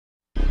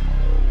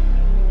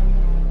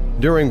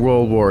During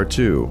World War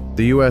II,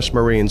 the U.S.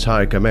 Marines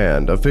High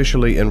Command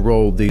officially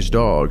enrolled these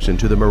dogs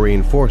into the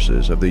Marine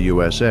Forces of the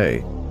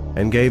USA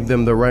and gave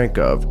them the rank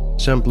of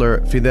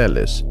Semper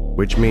Fidelis,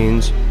 which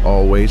means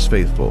always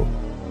faithful.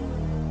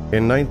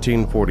 In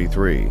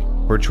 1943,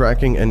 for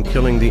tracking and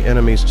killing the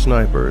enemy's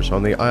snipers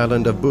on the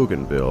island of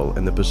Bougainville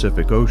in the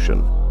Pacific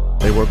Ocean,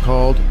 they were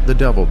called the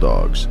Devil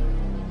Dogs.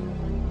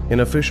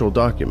 In official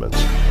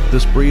documents,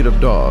 this breed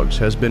of dogs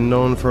has been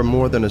known for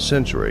more than a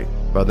century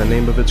by the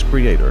name of its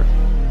creator,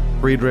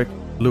 Friedrich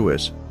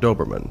Louis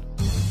Doberman.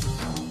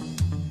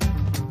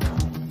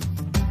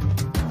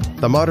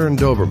 The modern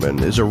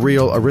Doberman is a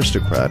real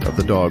aristocrat of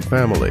the dog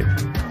family.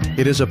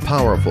 It is a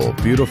powerful,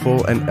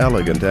 beautiful, and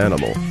elegant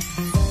animal.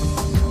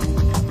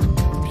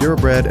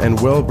 Purebred and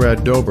well-bred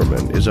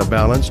Doberman is a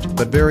balanced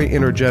but very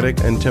energetic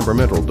and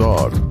temperamental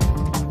dog.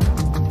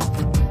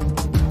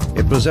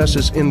 It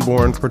possesses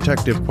inborn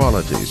protective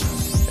qualities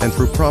and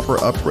through proper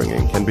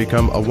upbringing can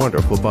become a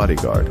wonderful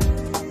bodyguard.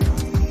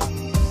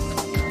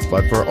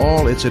 But for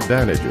all its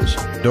advantages,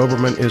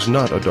 Doberman is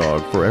not a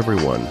dog for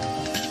everyone.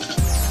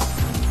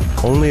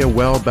 Only a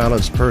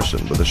well-balanced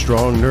person with a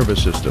strong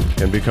nervous system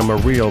can become a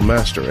real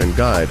master and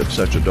guide of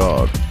such a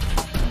dog.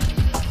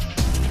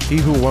 He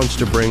who wants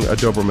to bring a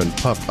Doberman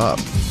pup up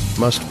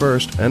must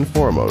first and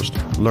foremost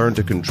learn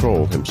to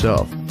control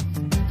himself.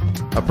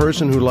 A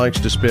person who likes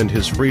to spend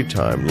his free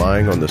time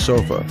lying on the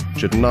sofa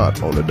should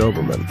not own a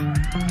Doberman.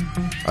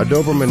 A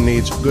Doberman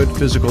needs good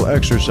physical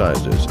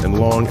exercises and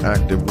long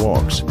active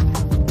walks.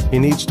 He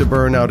needs to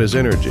burn out his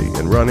energy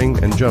in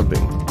running and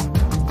jumping.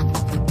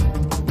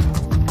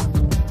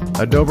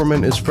 A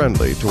Doberman is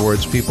friendly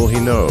towards people he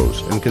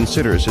knows and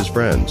considers his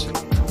friends.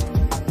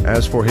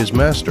 As for his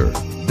master,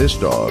 this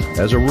dog,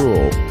 as a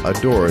rule,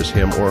 adores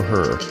him or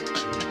her.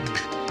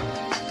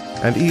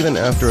 And even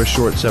after a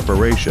short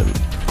separation,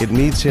 it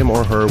meets him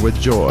or her with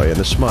joy and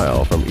a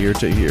smile from ear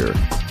to ear.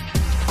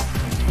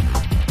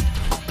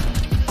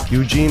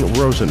 Eugene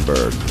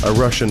Rosenberg, a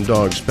Russian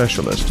dog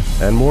specialist,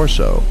 and more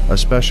so, a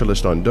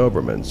specialist on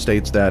Doberman,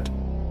 states that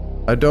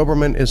a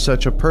Doberman is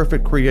such a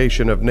perfect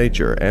creation of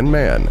nature and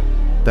man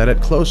that at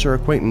closer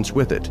acquaintance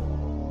with it,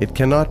 it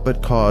cannot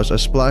but cause a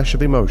splash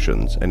of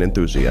emotions and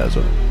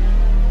enthusiasm.